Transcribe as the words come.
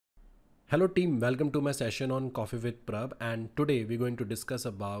Hello team, welcome to my session on Coffee with Prabh, and today we're going to discuss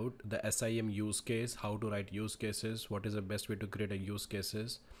about the SIEM use case, how to write use cases, what is the best way to create a use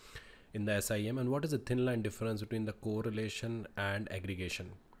cases in the SIEM, and what is the thin line difference between the correlation and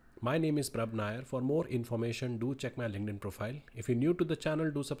aggregation. My name is Prabh Nair. For more information, do check my LinkedIn profile. If you're new to the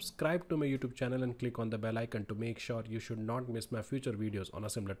channel, do subscribe to my YouTube channel and click on the bell icon to make sure you should not miss my future videos on a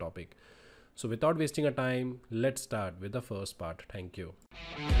similar topic. So without wasting a time, let's start with the first part. Thank you.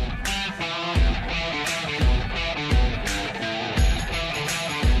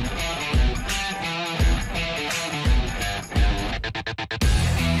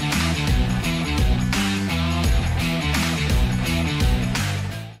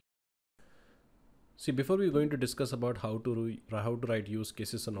 See, before we're going to discuss about how to write use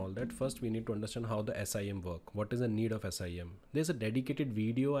cases and all that, first we need to understand how the SIEM work. What is the need of SIEM? There's a dedicated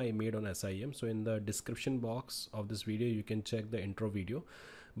video I made on SIEM. So in the description box of this video, you can check the intro video.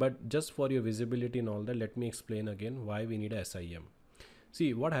 But just for your visibility and all that, let me explain again why we need a SIEM.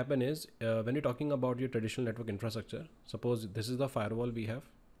 See, what happened is when you're talking about your traditional network infrastructure, suppose this is the firewall we have.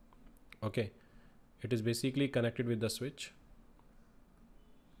 Okay, it is basically connected with the switch.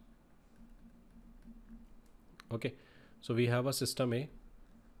 Okay, so we have a system A,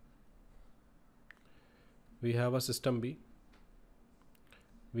 we have a system B,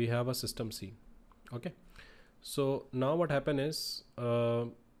 we have a system C. Okay, so now what happened is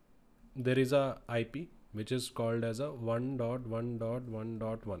there is a IP which is called as a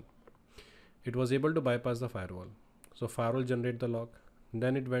 1.1.1.1. It was able to bypass the firewall. So firewall generate the log,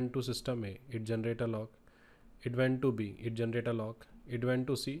 then it went to system A, it generate a log, it went to B, it generate a log, it went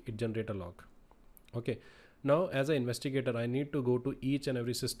to C, it generate a log. Okay. Now, as an investigator, I need to go to each and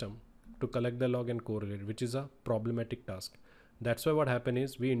every system to collect the log and correlate, which is a problematic task. That's why what happened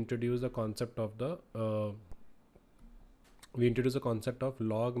is we introduce the concept of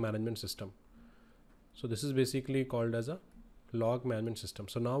log management system. So this is basically called as a log management system.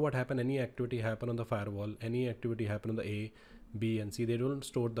 So now what happened? Any activity happen on the firewall, any activity happen on the A, B, and C. They don't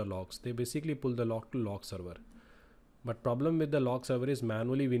store the logs. They basically pull the log to log server. But problem with the log server is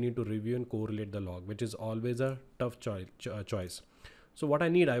manually we need to review and correlate the log, which is always a tough choice. So what I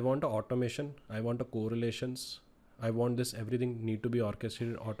need, I want a automation, I want a correlations, I want this everything need to be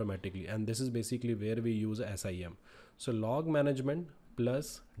orchestrated automatically. And this is basically where we use a SIEM. So log management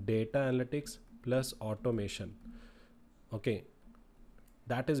plus data analytics plus automation. Okay,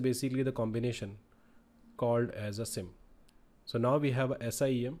 that is basically the combination called as a SIEM. So now we have a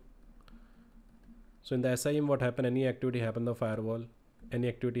SIEM. So in the SIEM, what happened? Any activity happen on the firewall, any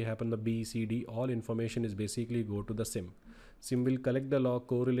activity happen on the B, C, D, all information is basically go to the SIEM. SIEM will collect the log,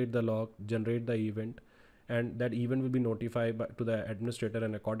 correlate the log, generate the event, and that event will be notified to the administrator,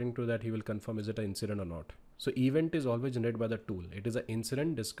 and according to that, he will confirm is it an incident or not. So event is always generated by the tool. It is an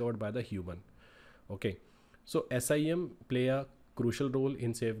incident discovered by the human. Okay. So SIEM play a crucial role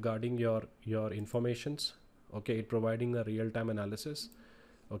in safeguarding your informations. Okay. It providing a real-time analysis.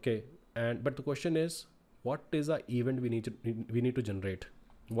 Okay. But the question is, what is the event we need to generate?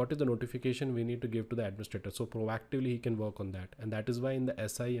 What is the notification we need to give to the administrator? So proactively he can work on that. And that is why in the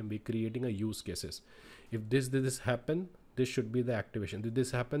SIEM we creating a use cases. If this happen, this should be the activation. Did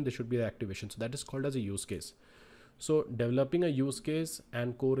this happen? This should be the activation. So that is called as a use case. So developing a use case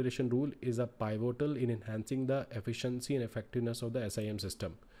and correlation rule is a pivotal in enhancing the efficiency and effectiveness of the SIEM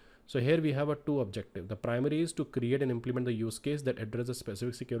system. So here we have a two objective. The primary is to create and implement the use case that addresses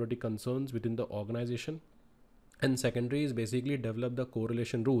specific security concerns within the organization. And secondary is basically develop the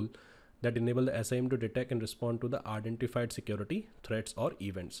correlation rule that enable the SIEM to detect and respond to the identified security threats or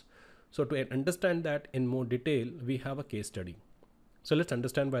events. So to understand that in more detail, we have a case study. So let's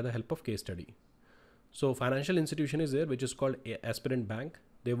understand by the help of case study. So financial institution is there, which is called Aspirant Bank.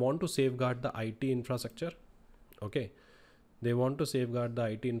 They want to safeguard the IT infrastructure. Okay. They want to safeguard the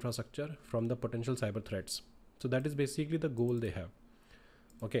IT infrastructure from the potential cyber threats. So that is basically the goal they have.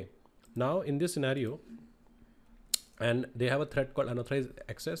 Okay. Now in this scenario, and they have a threat called unauthorized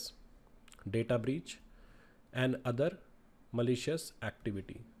access, data breach, and other malicious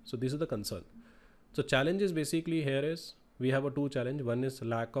activity. So this is the concern. So challenge is basically here is we have a two challenge. One is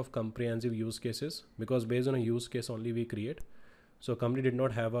lack of comprehensive use cases, because based on a use case only we create. So company did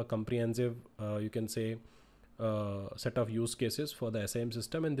not have a comprehensive, you can say, set of use cases for the SIEM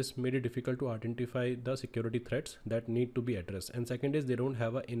system, and this made it difficult to identify the security threats that need to be addressed. And second is they don't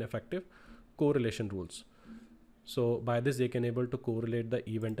have an ineffective correlation rules. So by this they can able to correlate the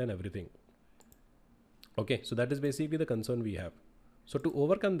event and everything. Okay, so that is basically the concern we have. So to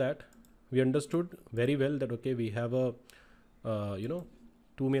overcome that, we understood very well that okay, we have a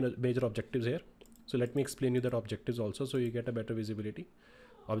two major objectives here. So let me explain you that objectives also so you get a better visibility.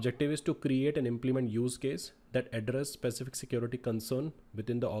 Objective is to create and implement use case that address specific security concern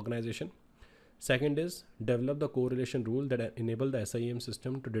within the organization. Second is develop the correlation rule that enable the SIEM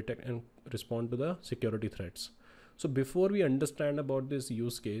system to detect and respond to the security threats. So before we understand about this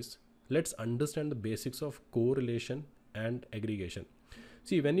use case, let's understand the basics of correlation and aggregation.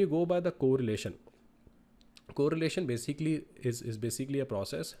 See, when you go by the correlation basically is basically a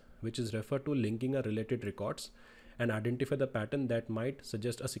process which is referred to linking a related records and identify the pattern that might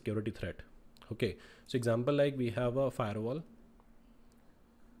suggest a security threat. Okay, so example, like we have a firewall.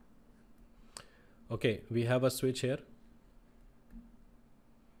 Okay, we have a switch here.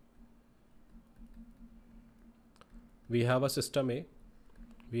 We have a system A,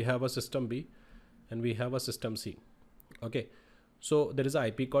 we have a system B, and we have a system C. Okay, so there is an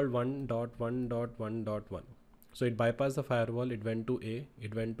IP called 1.1.1.1. So it bypassed the firewall, it went to A,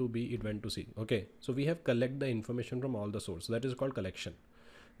 it went to B, it went to C. Okay, so we have collect the information from all the sources. That is called collection.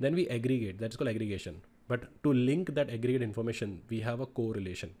 Then we aggregate, that's called aggregation. But to link that aggregate information, we have a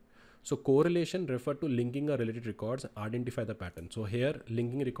correlation. So correlation refer to linking a related records, identify the pattern. So here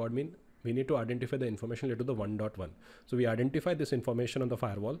linking record mean we need to identify the information related to the 1.1. So we identify this information on the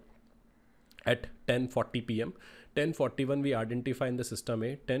firewall at 10:40 p.m. 10:41 we identify in the system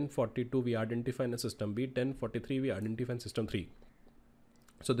A, 10:42 we identify in the system B, 10:43 we identify in system 3.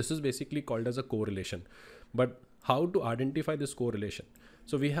 So this is basically called as a correlation. But how to identify this correlation?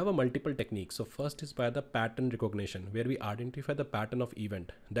 So we have a multiple techniques. So first is by the pattern recognition, where we identify the pattern of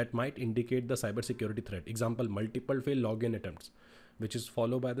event that might indicate the cybersecurity threat. Example, multiple failed login attempts, which is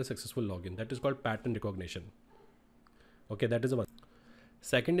followed by the successful login. That is called pattern recognition. Okay, that is the one.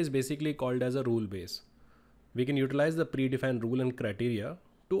 Second is basically called as a rule base. We can utilize the predefined rule and criteria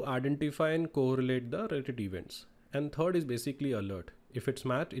to identify and correlate the related events. And third is basically alert. If it's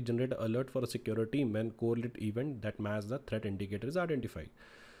matched, it generates an alert for a security team when correlate event that match the threat indicator is identified.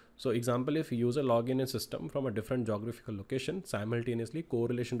 So example, if user log in a system from a different geographical location, simultaneously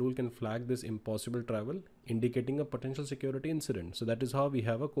correlation rule can flag this impossible travel, indicating a potential security incident. So that is how we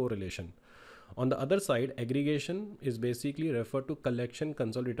have a correlation. On the other side, aggregation is basically referred to collection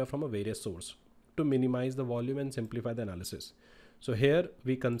consolidate data from a various source to minimize the volume and simplify the analysis. So here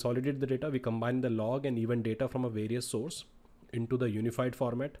we consolidate the data, we combine the log and event data from a various source into the unified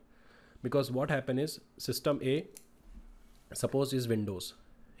format, because what happened is system A, suppose is Windows,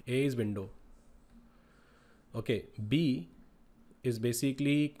 A is window. Okay, B is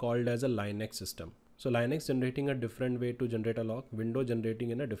basically called as a Linux system. So Linux generating a different way to generate a log, Windows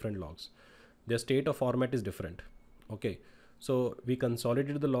generating in a different logs. Their state of format is different. Okay, so we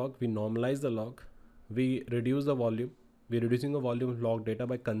consolidate the log, we normalize the log, we reduce the volume. We're reducing the volume of log data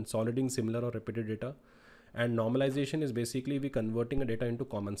by consolidating similar or repeated data. And normalization is basically we converting a data into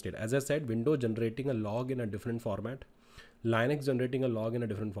common state. As I said, Windows generating a log in a different format, Linux generating a log in a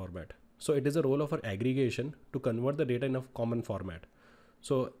different format. So it is a role of our aggregation to convert the data in a common format.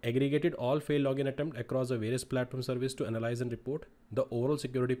 So aggregated all failed login attempt across the various platform service to analyze and report the overall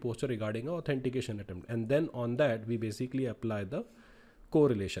security posture regarding an authentication attempt. And then on that, we basically apply the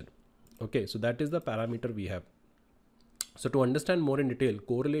correlation. Okay, so that is the parameter we have. So to understand more in detail,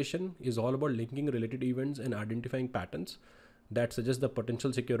 correlation is all about linking related events and identifying patterns that suggest the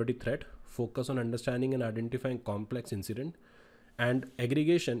potential security threat, focus on understanding and identifying complex incident. And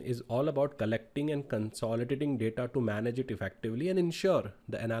aggregation is all about collecting and consolidating data to manage it effectively and ensure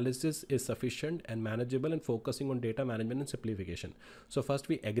the analysis is sufficient and manageable, and focusing on data management and simplification. So first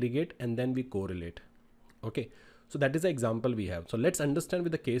we aggregate and then we correlate. Okay. So that is the example we have. So let's understand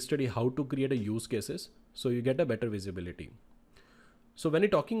with the case study how to create a use cases so you get a better visibility. So when you're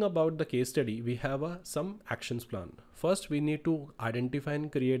talking about the case study, we have some actions plan. First, we need to identify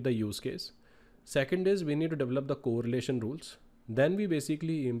and create the use case. Second is we need to develop the correlation rules. Then we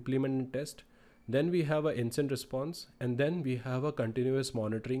basically implement and test. Then we have an incident response, and then we have a continuous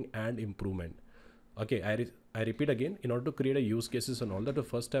monitoring and improvement. Okay, I repeat again, in order to create a use cases and all that, the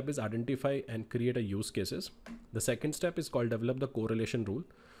first step is identify and create a use cases. The second step is called develop the correlation rule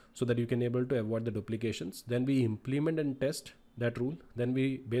so that you can able to avoid the duplications. Then we implement and test that rule. Then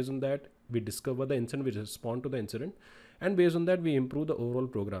we, based on that, we discover the incident, we respond to the incident. And based on that, we improve the overall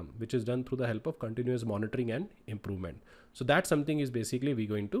program, which is done through the help of continuous monitoring and improvement. So that's something is basically we're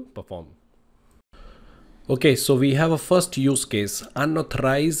going to perform. Okay, so we have a first use case,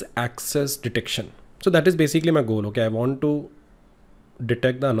 unauthorized access detection. So that is basically my goal. Okay, I want to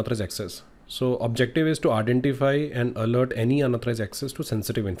detect the unauthorized access. So objective is to identify and alert any unauthorized access to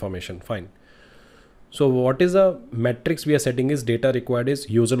sensitive information. Fine. So what is the metrics we are setting is data required is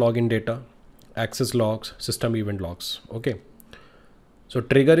user login data, access logs, system event logs. Okay. So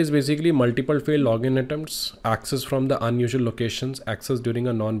trigger is basically multiple failed login attempts, access from the unusual locations, access during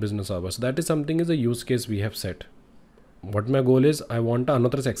a non-business hours. So that is something is a use case we have set. What my goal is, I want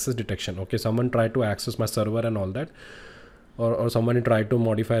unauthorized access detection. Okay, someone tried to access my server and all that, or someone tried to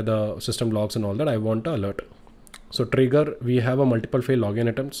modify the system logs and all that. I want an alert. So trigger, we have a multiple failed login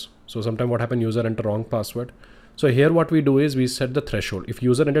attempts. So sometime what happened, user enter wrong password. So here what we do is we set the threshold. If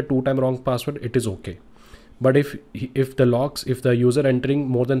user enter 2-time wrong password, it is okay. But if the user entering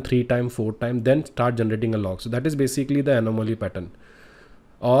more than 3-time, 4-time, then start generating a log. So that is basically the anomaly pattern.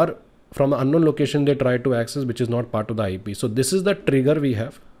 Or from an unknown location they try to access, which is not part of the IP. So this is the trigger we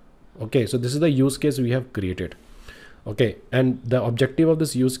have. Okay, so this is the use case we have created. Okay, and the objective of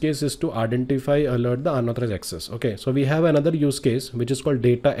this use case is to identify, alert the unauthorized access. Okay, so we have another use case which is called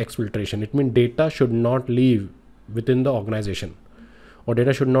data exfiltration. It means data should not leave within the organization, or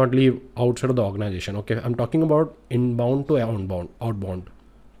data should not leave outside of the organization. Okay, I'm talking about inbound to outbound.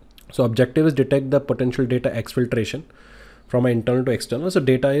 So objective is detect the potential data exfiltration from internal to external. So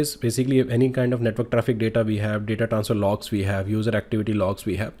data is basically any kind of network traffic data we have, data transfer logs we have, user activity logs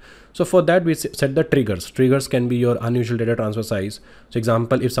we have. So for that we set the triggers. Triggers can be your unusual data transfer size. So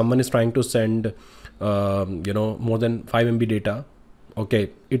example, if someone is trying to send more than 5 MB data,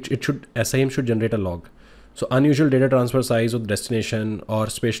 okay, SIEM should generate a log. So unusual data transfer size of destination, or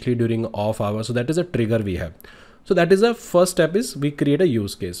especially during off hours. So that is a trigger we have. So that is the first step, is we create a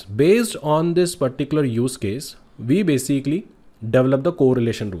use case. Based on this particular use case, we basically develop the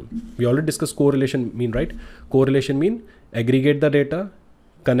correlation rule. We already discussed correlation mean, right? Correlation mean aggregate the data,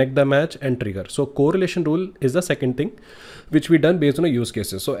 connect the match, and trigger. So correlation rule is the second thing which we done based on a use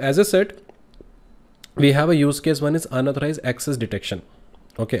cases. So as I said, we have a use case. One is unauthorized access detection.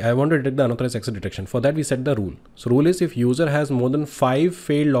 Okay, I want to detect the unauthorized access detection. For that we set the rule. So rule is if user has more than 5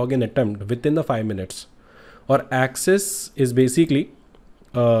 failed login attempt within the 5 minutes, or access is basically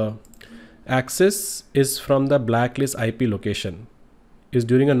access is from the blacklist IP location, is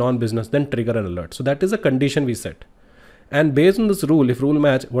during a non-business, then trigger an alert. So that is a condition we set. And based on this rule, if rule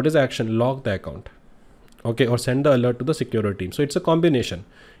match, what is action? Log the account. Okay, or send the alert to the security team. So it's a combination.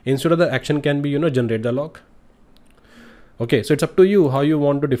 Instead of the action can be, generate the log. Okay, so it's up to you how you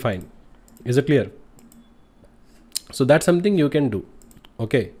want to define. Is it clear? So that's something you can do.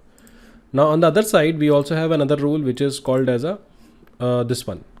 Okay. Now on the other side, we also have another rule which is called as a this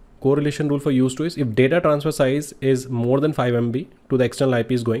one. Correlation rule for use to is if data transfer size is more than 5 MB to the external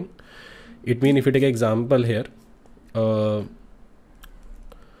IP is going. It means if you take an example here, so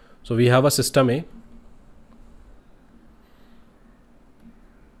we have a system A.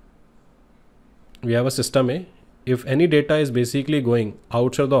 We have a system A. If any data is basically going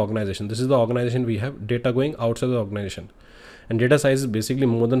outside the organization, this is the organization we have, data going outside the organization, and data size is basically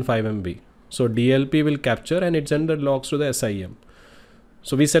more than 5 MB. So DLP will capture and it send the logs to the SIEM.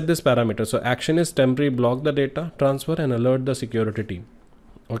 So we set this parameter. So action is temporary block the data transfer and alert the security team.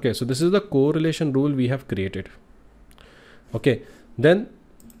 Okay, so this is the correlation rule we have created. Okay, then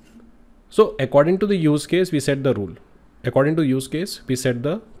so according to the use case we set the rule. According to use case we set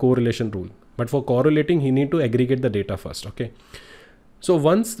the correlation rule. But for correlating, he need to aggregate the data first. Okay. So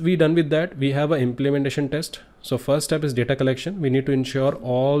once we done with that, we have an implementation test. So first step is data collection. We need to ensure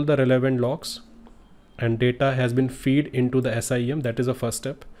all the relevant logs and data has been feed into the SIEM. That is the first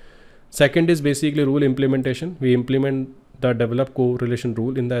step. Second is basically rule implementation. We implement the developed correlation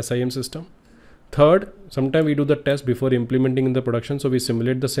rule in the SIEM system. Third, sometimes we do the test before implementing in the production. So we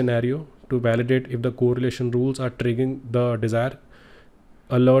simulate the scenario to validate if the correlation rules are triggering the desired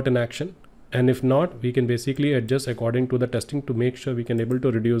alert and action. And if not, we can basically adjust according to the testing to make sure we can able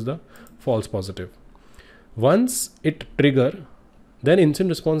to reduce the false positive. Once it trigger, then incident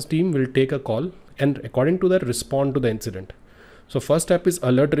response team will take a call and according to that respond to the incident. So first step is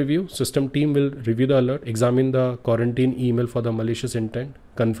alert review. System team will review the alert, examine the quarantine email for the malicious intent,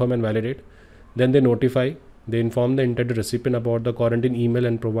 confirm and validate. Then they notify, they inform the intended recipient about the quarantine email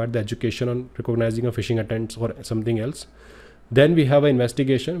and provide the education on recognizing a phishing attempts or something else. Then we have an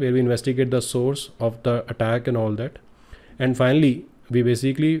investigation where we investigate the source of the attack and all that. And finally, we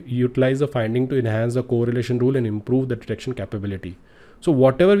basically utilize the finding to enhance the correlation rule and improve the detection capability. So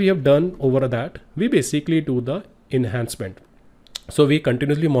whatever we have done over that, we basically do the enhancement. So we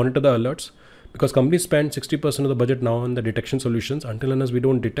continuously monitor the alerts because companies spend 60% of the budget now on the detection solutions. Until unless we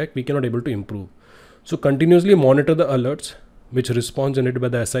don't detect, we cannot able to improve. So continuously monitor the alerts which response generated by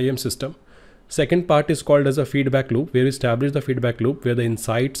the SIEM system. Second part is called as a feedback loop, where we establish the feedback loop where the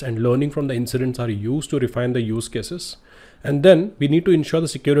insights and learning from the incidents are used to refine the use cases. And then we need to ensure the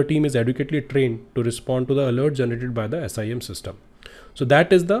security team is adequately trained to respond to the alert generated by the SIEM system. So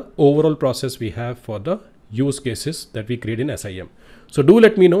that is the overall process we have for the use cases that we create in SIEM. So do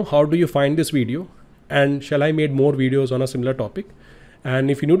let me know, how do you find this video, and shall I make more videos on a similar topic?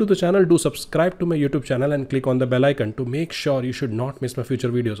 And if you're new to the channel, do subscribe to my YouTube channel and click on the bell icon to make sure you should not miss my future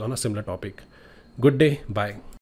videos on a similar topic. Good day. Bye.